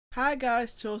Hi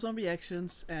guys, Chosen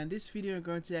Reactions, and this video I'm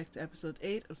going to react to episode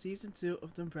 8 of season 2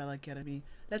 of the Umbrella Academy.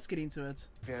 Let's get into it.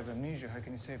 If you have amnesia, how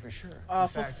can you say for sure? Oh,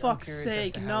 for fuck's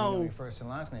sake, You no. know your first and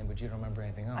last name, but you don't remember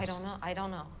anything else. I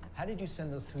don't know. How did you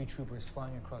send those 3 troopers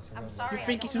flying across the road? I'm sorry, You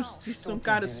think I don't know. he's some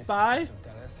kind of spy?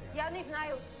 Я не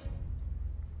знаю.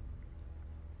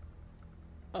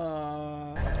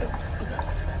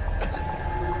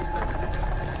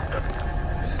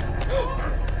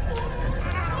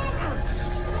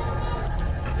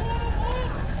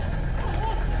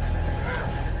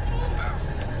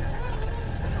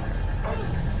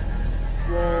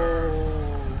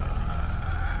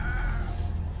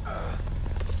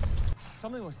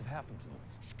 Something must have happened to them.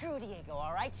 Screw Diego,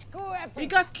 all right? Screw everything. He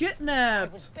got I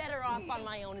kidnapped! was better off on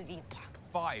my own in the apocalypse.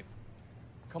 5.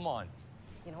 Come on.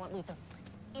 You know what, Luther?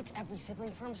 It's every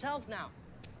sibling for himself now.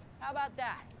 How about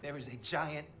that? There is a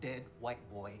giant dead white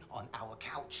boy on our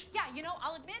couch. Yeah, you know,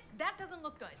 I'll admit, that doesn't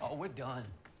look good. Oh, we're done.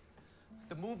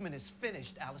 The movement is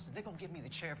finished, Allison. They're gonna give me the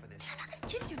chair for this. They're not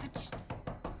gonna give you the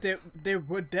chair. They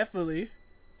would definitely.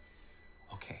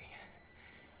 Okay.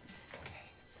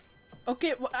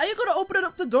 Okay, well, are you gonna open it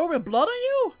up the door with blood on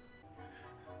you?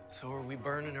 So are we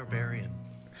burning or burying?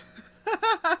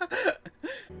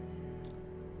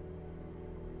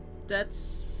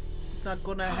 That's not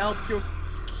gonna help your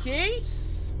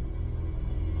case.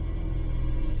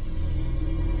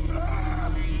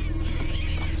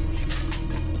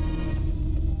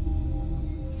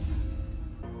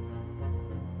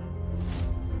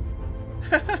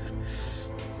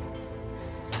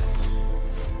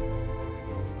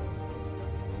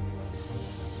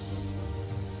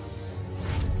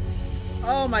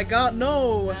 Oh my god,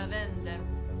 no!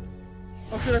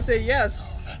 Or should I say yes?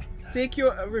 Take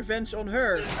your revenge on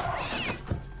her.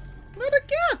 Where are the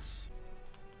cats?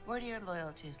 Where do your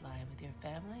loyalties lie, with your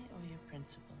family or your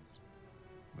principles?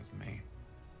 With me.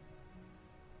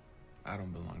 I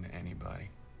don't belong to anybody.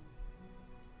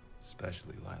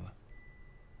 Especially Lila.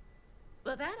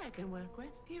 Well, that I can work with.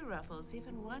 If he ruffles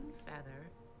even one feather,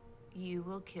 you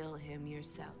will kill him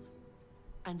yourself.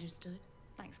 Understood?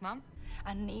 Thanks, Mom.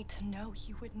 I need to know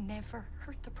you would never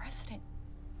hurt the president.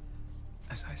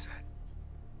 As I said,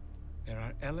 there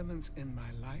are elements in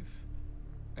my life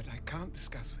that I can't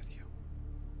discuss with you.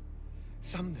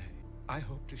 Someday, I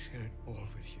hope to share it all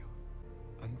with you.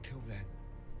 Until then,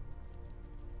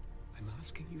 I'm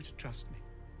asking you to trust me.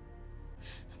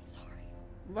 I'm sorry.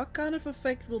 What kind of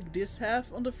effect will this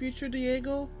have on the future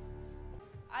Diego?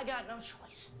 I got no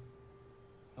choice.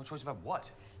 No choice about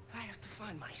what? I have to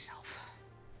find myself.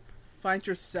 Find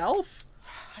yourself?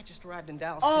 I just arrived in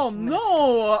Dallas. Oh 15 minutes ago.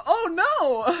 no! Oh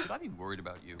no! Should I be worried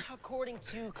about you? According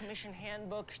to Commission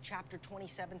Handbook, Chapter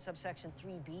 27, Subsection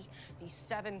 3B, the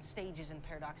 7 stages in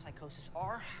paradox psychosis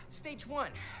are: Stage 1,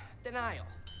 denial.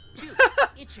 2,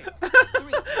 itching.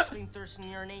 3, extreme thirst and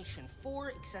urination.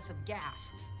 4, excessive gas.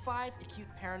 5, acute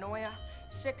paranoia.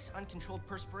 6, uncontrolled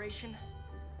perspiration.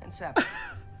 And 7,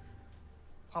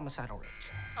 homicidal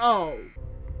rage. Oh.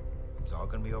 It's all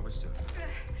gonna be over soon.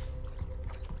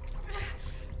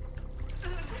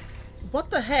 What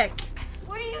the heck?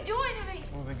 What are you doing to me?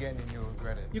 Move again and you'll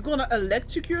regret it. You're gonna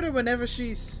electrocute her whenever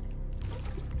she's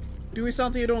doing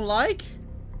something you don't like?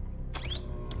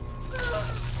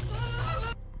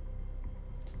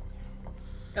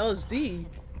 LSD?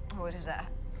 What is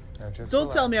that?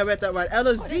 Don't tell me I read that right.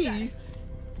 LSD?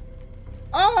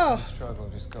 Oh! Struggle,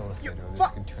 just go with it, or this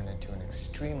fuck. could turn into an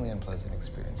extremely unpleasant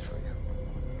experience for you.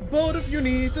 Both of you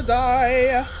need to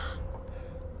die.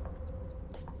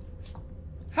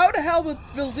 How the hell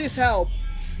will this help?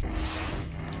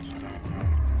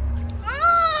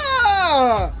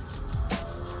 Ah!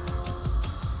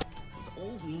 If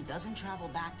old me doesn't travel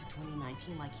back to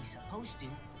 2019 like he's supposed to,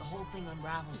 the whole thing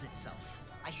unravels itself.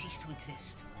 I cease to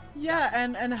exist. Yeah,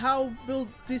 and how will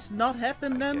this not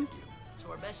happen then?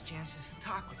 So our best chance is to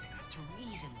talk with him, to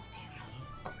reason with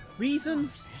him. Reason?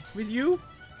 Understand? With you?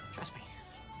 Trust me.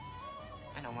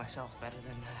 I know myself better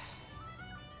than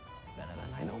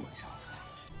I know myself.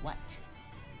 What?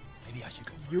 Maybe I should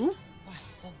go first. You? Why?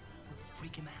 Well, you'll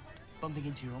freak him out. Bumping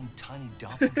into your own tiny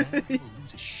doppelganger, you will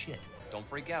lose his shit. Don't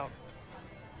freak out.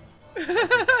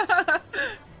 Alright.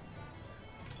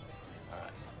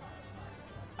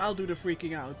 I'll do the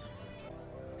freaking out.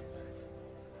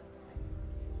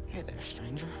 Hey there,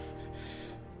 stranger.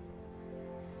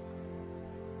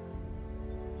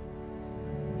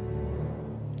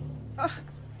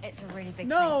 It's a really big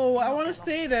No, place. I want to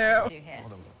stay there. All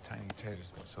the tiny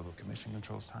taters. So the commission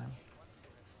controls time?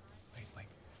 Wait, like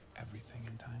everything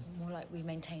in time? More like we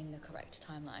maintain the correct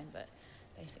timeline, but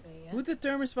basically, yeah. Who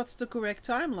determines what's the correct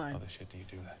timeline? How the shit do you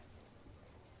do that?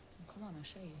 Come on, I'll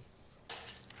show you.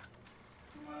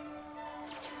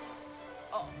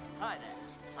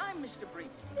 Mr.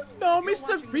 Briefcase. No, If you're Mr.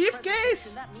 watching this Briefcase.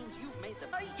 presentation, that means you've made the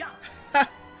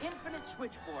infinite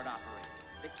switchboard operator.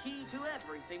 The key to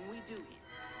everything we do here.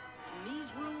 In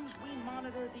these rooms, we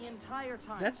monitor the entire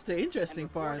time. That's the interesting and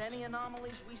report part. any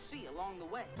anomalies we see along the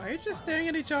way. Are you just staring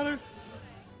at each other?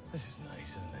 This is nice,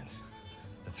 isn't it?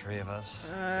 The three of us.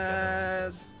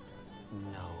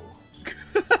 No.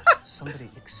 Somebody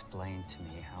explain to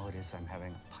me how it is I'm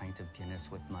having a pint of Guinness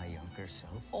with my younger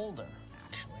self. Older,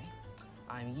 actually.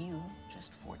 I'm you,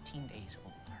 just 14 days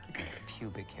older.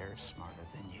 Pubic hair is smarter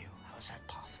than you. How is that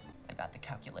possible? I got the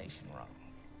calculation wrong.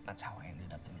 That's how I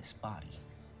ended up in this body.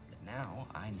 But now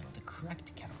I know the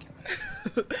correct calculation.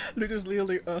 Luther's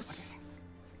literally us.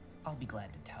 I'll be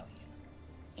glad to tell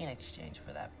you. In exchange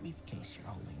for that briefcase you're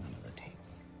holding under the table.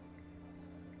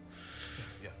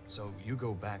 Yeah, so you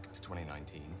go back to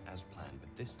 2019 as planned, but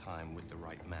this time with the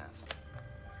right math.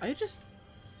 Are you just...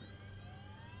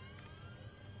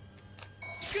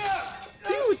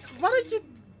 Dude, why don't you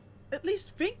at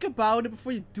least think about it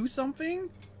before you do something?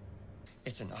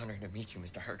 It's an honor to meet you,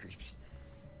 Mr. Hargreaves.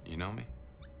 You know me?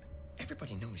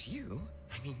 Everybody knows you.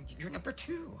 I mean, you're number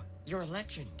 2. You're a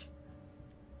legend.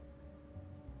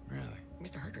 Really?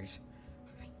 Mr. Hargreaves,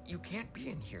 you can't be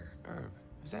in here. Herb,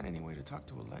 is that any way to talk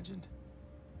to a legend?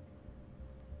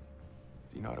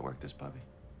 Do you know how to work this puppy?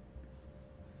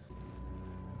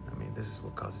 I mean, this is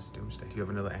what causes doomsday. Do you have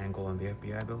another angle on the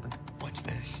FBI building? Watch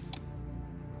this.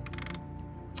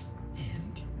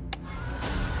 And?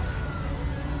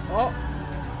 Oh!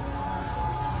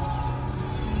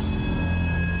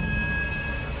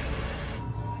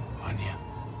 Vanya.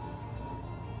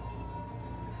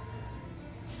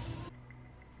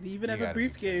 They even have a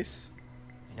briefcase.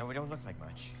 I know we don't look like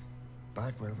much,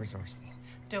 but we're resourceful.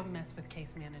 Don't mess with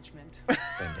case management.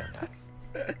 Stand down, Dad.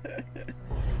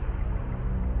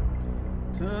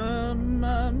 A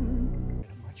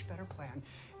much better plan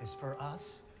is for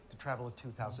us to travel to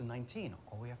 2019.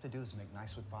 All we have to do is make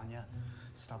nice with Vanya,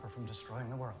 stop her from destroying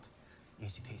the world.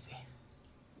 Easy peasy.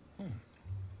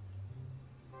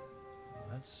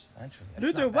 That's actually...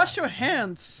 Luther, wash your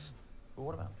hands! But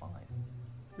what about 5?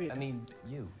 Wait. I mean,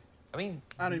 you. I mean...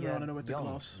 I don't even want to know what the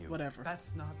gloves. You. Whatever.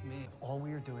 That's not me. All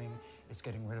we are doing is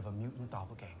getting rid of a mutant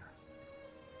doppelganger.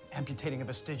 Amputating a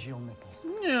vestigial nipple.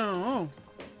 No.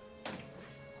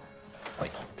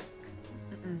 Wait.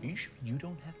 Are you sure you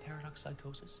don't have paradox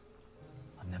psychosis?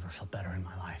 I've never felt better in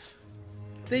my life.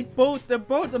 They're both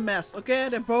a mess, okay?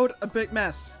 They're both a big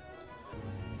mess.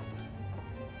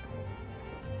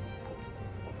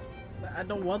 I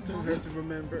don't want her to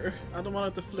remember. I don't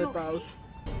want her to flip out.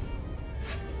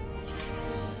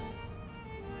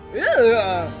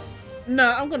 Ugh.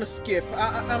 Nah, I'm gonna skip.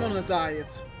 I'm on a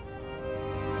diet.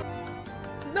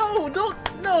 No, don't.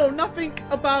 No, nothing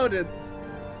about it.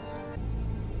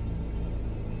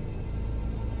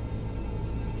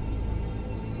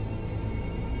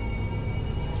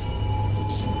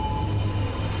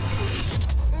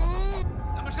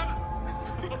 Number 7.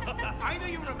 Either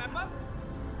you remember,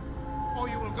 or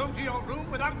you will go to your room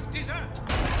without dessert.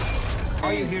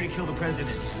 Are you here to kill the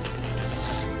president?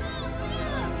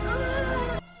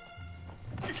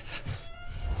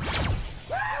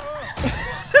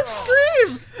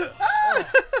 Scream! Oh,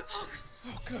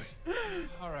 good.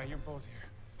 All right, you're both here.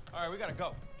 All right, we gotta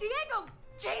go. Diego!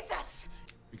 Jesus!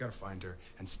 We gotta find her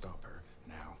and stop her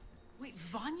now. Wait,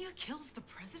 Vanya kills the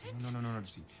president? No.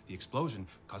 See, the explosion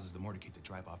causes the motorcade to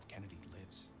drive off. Kennedy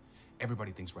lives.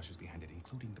 Everybody thinks Russia's behind it,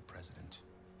 including the president.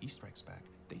 He strikes back.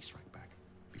 They strike back.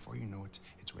 Before you know it,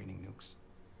 it's raining nukes.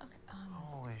 Okay,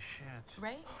 Holy shit.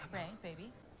 Ray,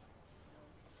 baby.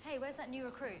 Hey, where's that new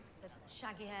recruit? The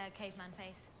shaggy hair, caveman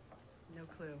face. No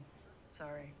clue.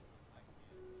 Sorry.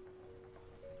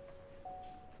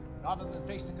 Rather than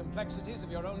face the complexities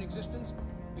of your own existence,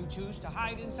 you choose to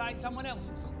hide inside someone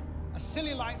else's. A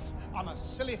silly life on a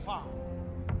silly farm.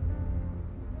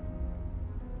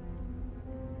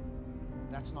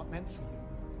 That's not meant for you.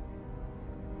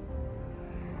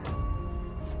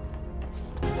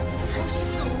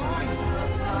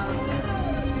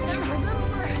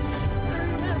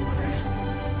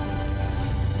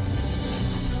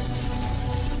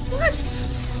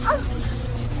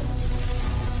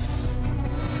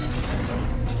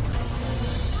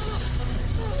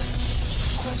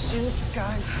 Question,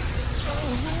 guys.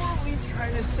 Who are we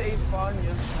trying to save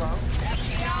Vanya from?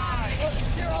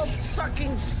 FBI! They're all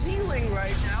sucking ceiling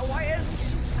right now. Why hasn't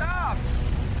she stopped?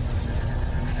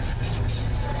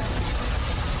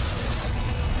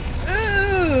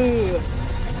 Ew.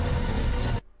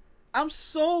 I'm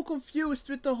so confused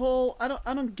with the whole. I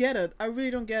don't get it. I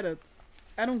really don't get it.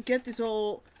 I don't get this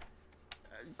whole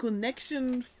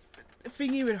connection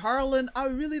thingy with Harlan. I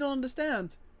really don't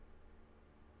understand.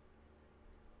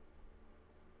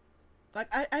 Like,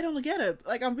 I don't get it.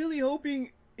 Like, I'm really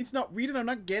hoping it's not weird and I'm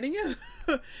not getting it.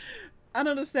 I don't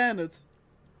understand it.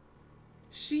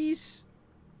 She's...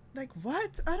 Like,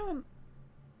 what? I don't...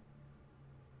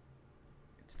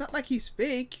 It's not like he's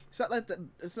fake. It's not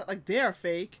like they're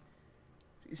fake.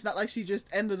 It's not like she just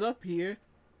ended up here.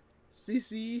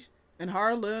 Sissy and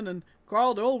Harlan and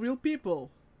Carl, they're all real people.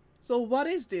 So what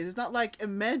is this? It's not like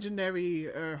imaginary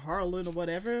Harlan or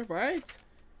whatever, right?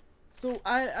 So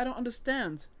I don't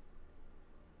understand.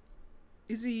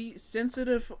 Is he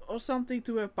sensitive or something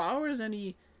to her powers and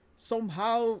he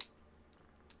somehow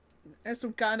has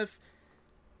some kind of...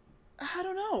 I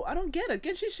don't know. I don't get it.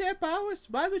 Can she share powers?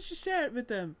 Why would she share it with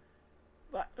them?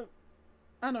 I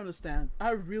don't understand.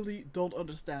 I really don't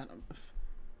understand.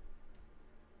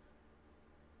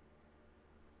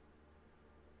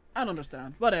 I don't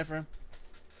understand. Whatever.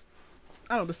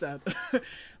 I don't understand.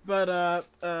 But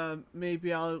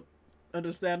maybe I'll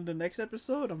understand the next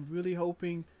episode. I'm really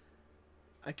hoping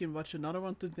I can watch another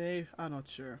one today. I'm not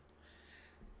sure.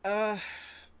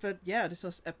 But yeah, this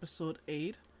was episode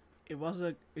 8. It was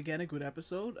again a good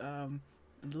episode. I'm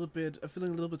feeling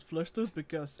a little bit flustered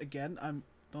because again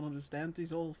don't understand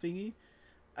this whole thingy.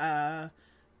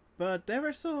 But there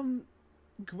were some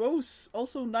gross,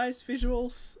 also nice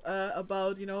visuals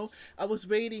about, you know, I was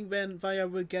waiting when Vanya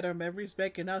would get her memories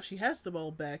back and now she has them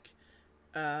all back.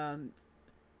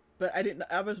 But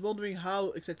I was wondering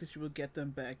how exactly she would get them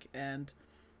back, and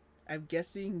I'm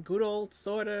guessing good old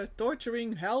sorta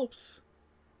torturing helps.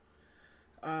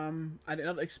 I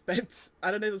didn't expect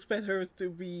her to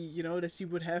be, you know, that she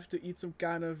would have to eat some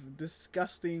kind of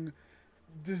disgusting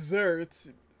dessert,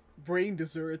 brain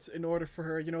dessert, in order for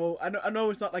her, you know, I know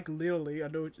it's not like literally, I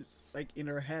know it's like in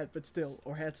her head, but still,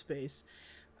 or headspace.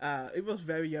 It was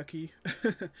very yucky.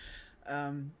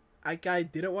 I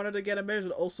didn't want her to get a marriage,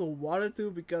 but also wanted to,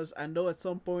 because I know at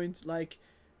some point, like,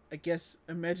 I guess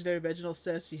imaginary Reginald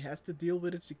says she has to deal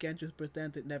with it, she can't just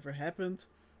pretend it never happened.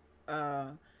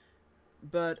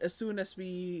 But as soon as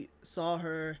we saw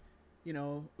her, you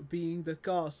know, being the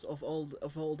cause of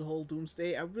the whole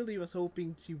doomsday, I really was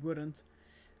hoping she wouldn't.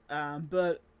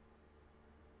 But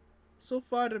so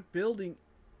far the building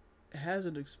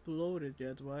hasn't exploded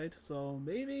yet, right? So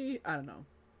maybe, I don't know.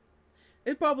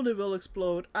 It probably will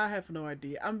explode. I have no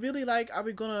idea. I'm really like, are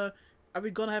we gonna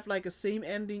have like a same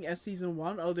ending as season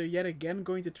 1? Are they yet again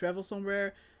going to travel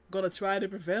somewhere? Gonna try to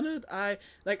prevent it? Are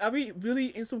we really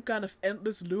in some kind of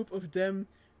endless loop of them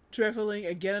traveling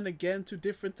again and again to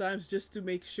different times just to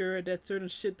make sure that certain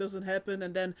shit doesn't happen,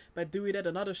 and then by doing that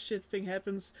another shit thing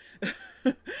happens?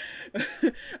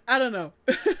 I don't know.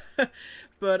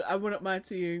 But I wouldn't mind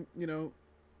seeing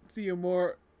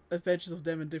more adventures of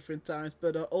them in different times,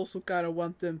 but I also kind of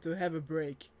want them to have a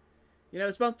break. You know,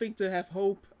 it's one thing to have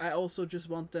hope. I also just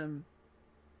want them,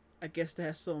 I guess, to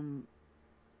have some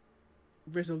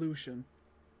resolution.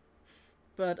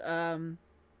 But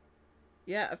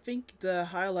yeah, I think the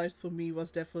highlight for me was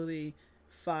definitely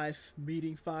 5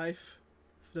 meeting 5,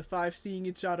 the 5 seeing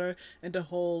each other, and the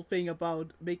whole thing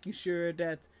about making sure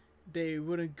that they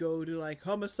wouldn't go to like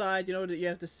homicide. You know, that you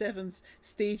have the 7th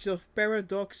stage of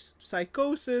paradox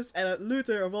psychosis, and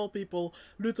Luther, of all people,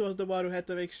 Luther was the one who had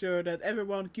to make sure that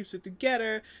everyone keeps it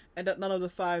together and that none of the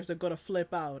 5s are gonna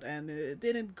flip out, and it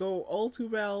didn't go all too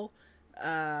well.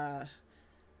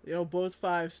 You know, both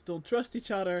 5s don't trust each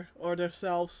other or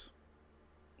themselves.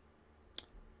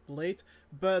 Late,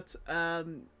 but I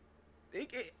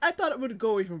thought it would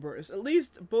go even worse. At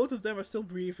least both of them are still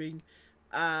breathing,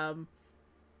 and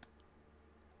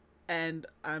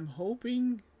I'm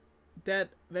hoping that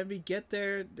when we get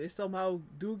there, they somehow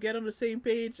do get on the same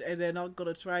page and they're not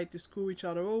gonna try to screw each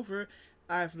other over.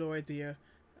 I have no idea.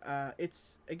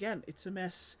 It's a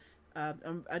mess.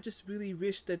 I just really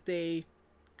wish that they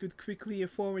could quickly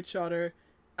inform each other.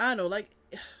 I don't know, like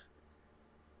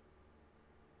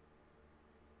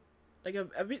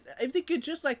if they could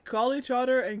just like call each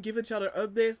other and give each other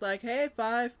updates, like, hey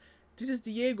 5, this is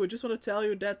Diego, just want to tell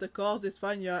you that the cause is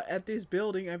Vanya at this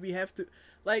building and we have to,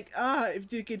 like,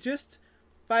 if you could just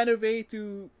find a way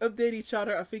to update each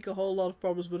other, I think a whole lot of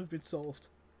problems would have been solved.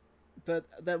 But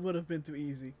that would have been too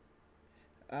easy.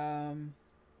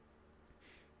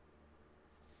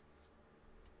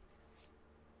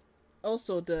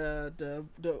 Also,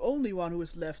 the only one who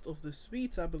is left of the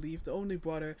Swedes, I believe, the only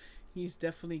brother, he's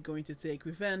definitely going to take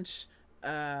revenge.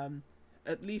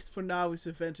 At least for now, his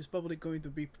revenge is probably going to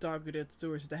be targeted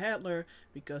towards the Handler,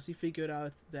 because he figured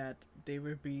out that they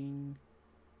were being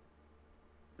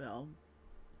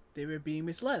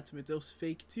misled with those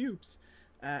fake tubes.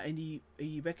 And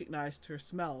he recognized her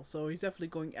smell, so he's definitely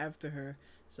going after her.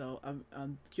 So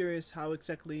I'm curious how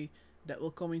exactly that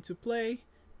will come into play.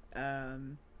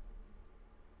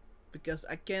 Because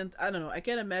I don't know, I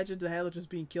can't imagine the Halo just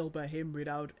being killed by him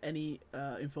without any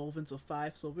involvement of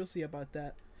 5, so we'll see about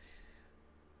that.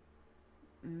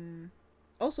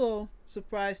 Also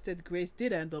surprised that Grace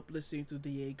did end up listening to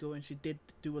Diego, and she did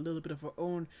do a little bit of her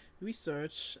own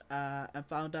research and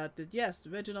found out that yes,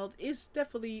 Reginald is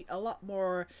definitely a lot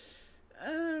more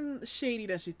shady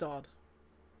than she thought.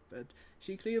 But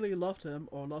she clearly loved him,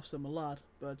 or loves him a lot,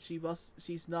 but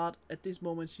she's not, at this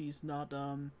moment, she's not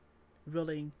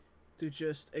willing to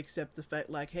just accept the fact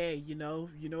like, hey, you know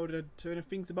there are certain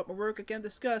things about my work I can't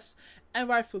discuss, and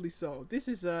rightfully so. This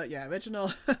is yeah,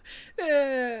 Reginald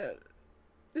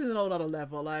this is a whole other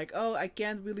level. Like, oh, I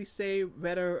can't really say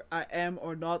whether I am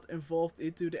or not involved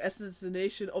into the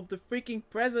assassination of the freaking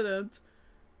president,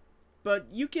 but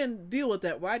you can deal with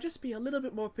that, right? Just be a little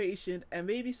bit more patient, and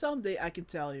maybe someday I can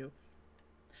tell you.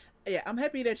 Yeah, I'm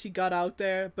happy that she got out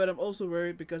there, but I'm also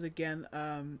worried because, again,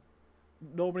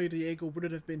 normally Diego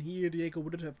wouldn't have been here. Diego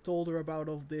wouldn't have told her about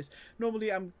all of this.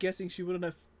 Normally, I'm guessing she wouldn't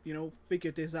have, you know,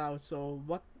 figured this out. So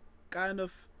what kind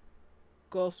of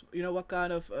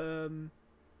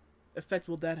effect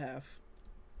will that have?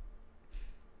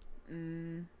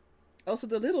 Also,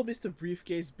 the little Mr.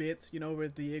 Briefcase bit, you know, where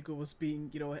Diego was being,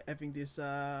 you know, having this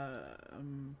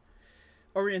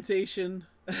orientation.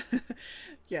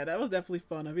 Yeah, that was definitely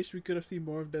fun. I wish we could have seen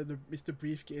more of the Mr.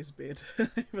 Briefcase bit.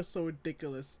 It was so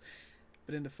ridiculous,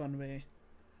 but in a fun way.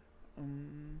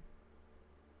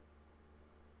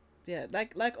 Yeah,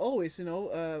 like always, you know,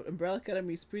 Umbrella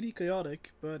Academy is pretty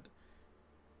chaotic, but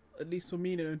at least for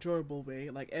me in an enjoyable way.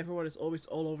 Like, everyone is always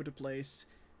all over the place,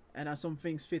 and some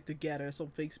things fit together, some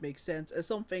things make sense, and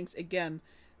some things, again,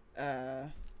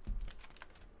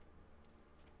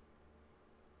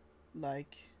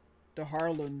 like the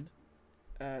Harlan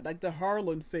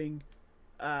thing,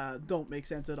 don't make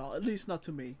sense at all. At least not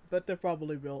to me, but they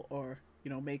probably will, or, you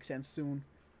know, make sense soon.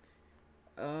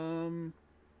 I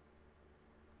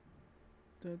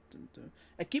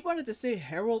keep wanting to say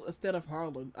Harold instead of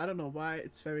Harlan. I don't know why,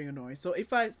 it's very annoying. So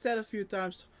if I said a few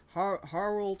times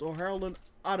Harold or Harlan,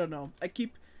 I don't know. I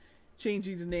keep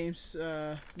changing the names.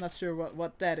 Not sure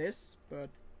what that is, but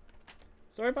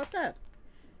sorry about that.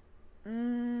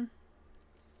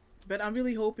 But I'm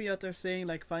really hoping that they're saying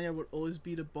like Vanya would always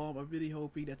be the bomb. I'm really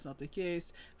hoping that's not the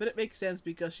case. But it makes sense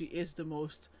because she is the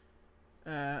most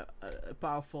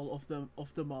powerful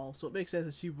of them all. So it makes sense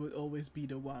that she would always be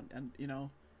the one. And you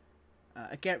know,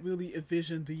 I can't really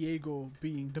envision Diego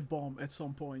being the bomb at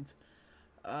some point.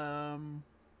 But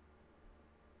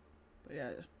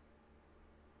yeah,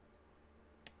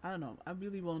 I don't know. I'm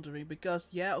really wondering because,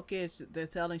 yeah, okay, they're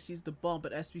telling she's the bomb,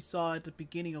 but as we saw at the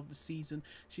beginning of the season,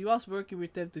 she was working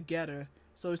with them together.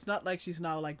 So it's not like she's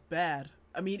now like bad.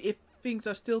 I mean, if things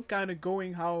are still kind of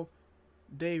going how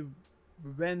they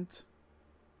went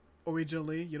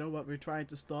originally, you know, what we're trying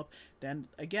to stop, then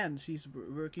again, she's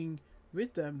working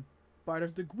with them, part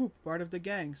of the group, part of the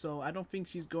gang. So I don't think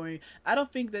she's going. I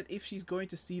don't think that if she's going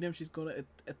to see them, she's gonna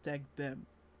attack them.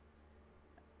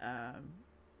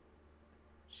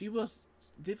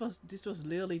 This was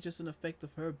literally just an effect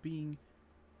of her being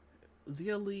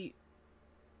literally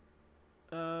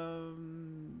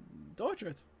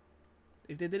tortured.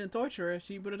 If they didn't torture her,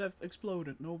 she wouldn't have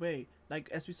exploded. No way. Like,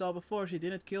 as we saw before, she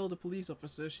didn't kill the police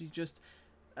officer. She just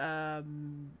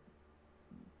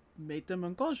made them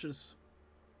unconscious.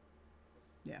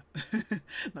 Yeah.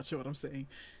 Not sure what I'm saying.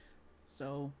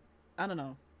 So, I don't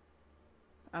know.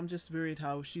 I'm just worried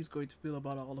how she's going to feel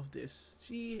about all of this.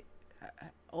 She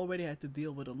already had to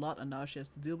deal with a lot, and now she has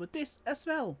to deal with this as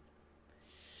well.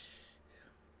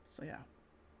 So yeah.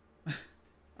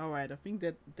 Alright, I think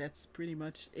that's pretty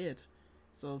much it.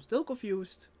 So I'm still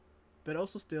confused, but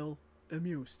also still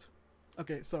amused.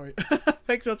 Okay, sorry.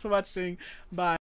 Thanks so much for watching. Bye.